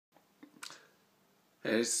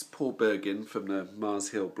It's Paul Bergin from the Mars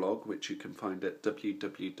Hill blog, which you can find at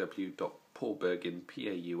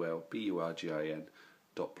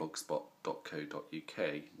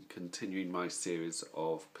www.paulbergin.blogspot.co.uk. Continuing my series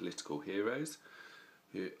of political heroes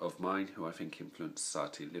of mine who I think influenced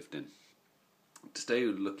society I lived in. Today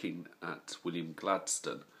we're looking at William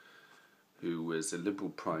Gladstone, who was a Liberal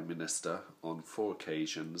Prime Minister on 4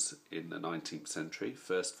 occasions in the 19th century,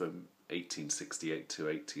 first from 1868 to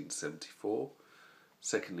 1874,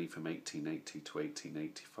 secondly from 1880 to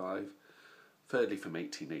 1885, thirdly from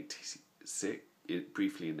 1886,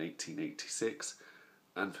 briefly in 1886,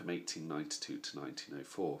 and from 1892 to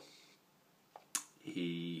 1904.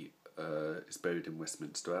 He is buried in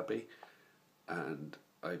Westminster Abbey, and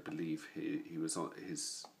I believe he was on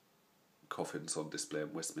his coffin's on display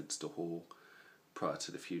in Westminster Hall prior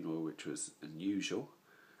to the funeral, which was unusual.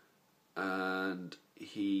 And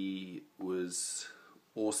he was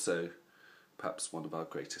also perhaps one of our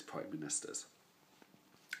greatest prime ministers.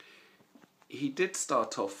 He did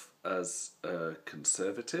start off as a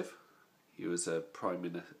conservative. He was a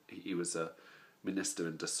minister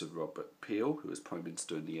under Sir Robert Peel, who was prime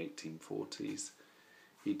minister in the 1840s.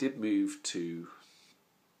 He did move to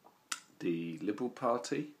the Liberal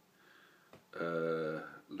Party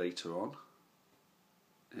later on,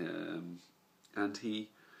 and a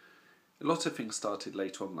lot of things started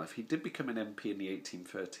later on in life. He did become an MP in the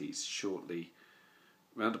 1830s, shortly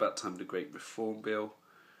around about the time of the Great Reform Bill,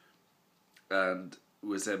 and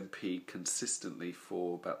was MP consistently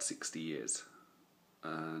for about 60 years.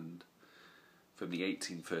 And from the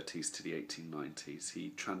 1830s to the 1890s, he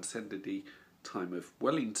transcended the time of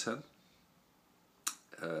Wellington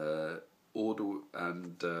and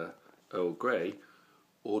Earl Grey,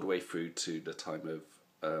 all the way through to the time of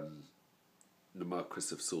the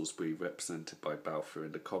Marquess of Salisbury, represented by Balfour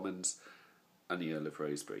in the Commons, and the Earl of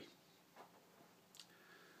Rosebery.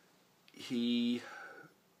 His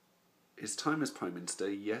time as Prime Minister,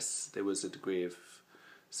 yes, there was a degree of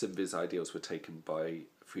some of his ideals were taken by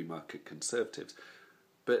free market conservatives,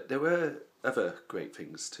 but there were other great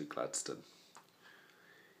things to Gladstone.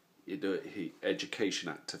 The Education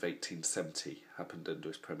Act of 1870 happened under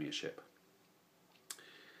his premiership.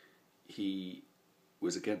 He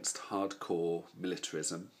was against hardcore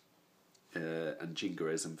militarism and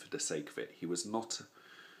jingoism for the sake of it. He was not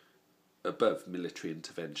above military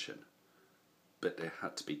intervention, but there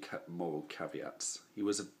had to be moral caveats. He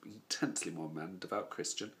was an intensely moral man, devout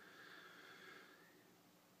Christian.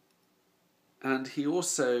 And he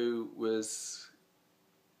also was,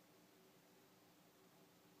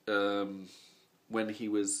 when he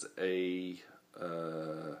was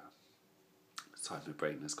sorry, my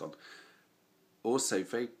brain has gone, also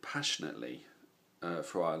very passionately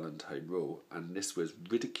for Ireland Home Rule, and this was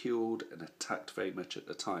ridiculed and attacked very much at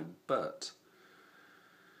the time, but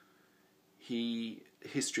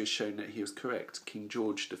history has shown that he was correct. King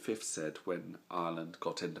George V said when Ireland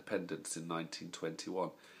got independence in 1921,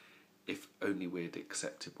 if only we had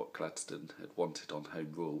accepted what Gladstone had wanted on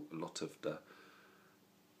Home Rule, a lot of the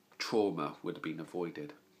trauma would have been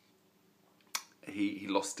avoided. He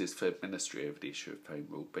lost his third ministry over the issue of Home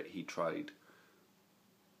Rule, but he tried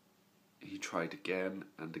again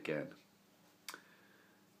and again.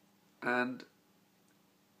 And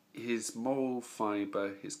his moral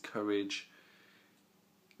fibre, his courage,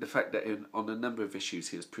 the fact that on a number of issues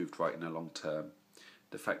he has proved right in the long term,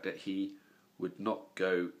 the fact that he would not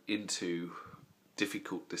go into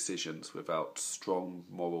difficult decisions without strong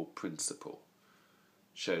moral principle,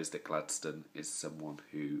 shows that Gladstone is someone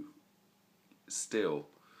who still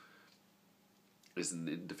is an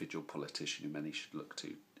individual politician who many should look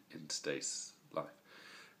to in today's life.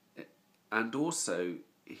 And also,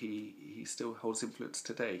 he still holds influence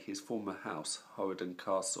today. His former house, Horridon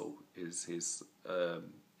Castle, is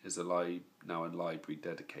now a library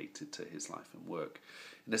dedicated to his life and work,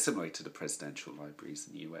 in a similar way to the presidential libraries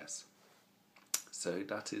in the US. So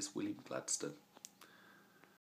that is William Gladstone.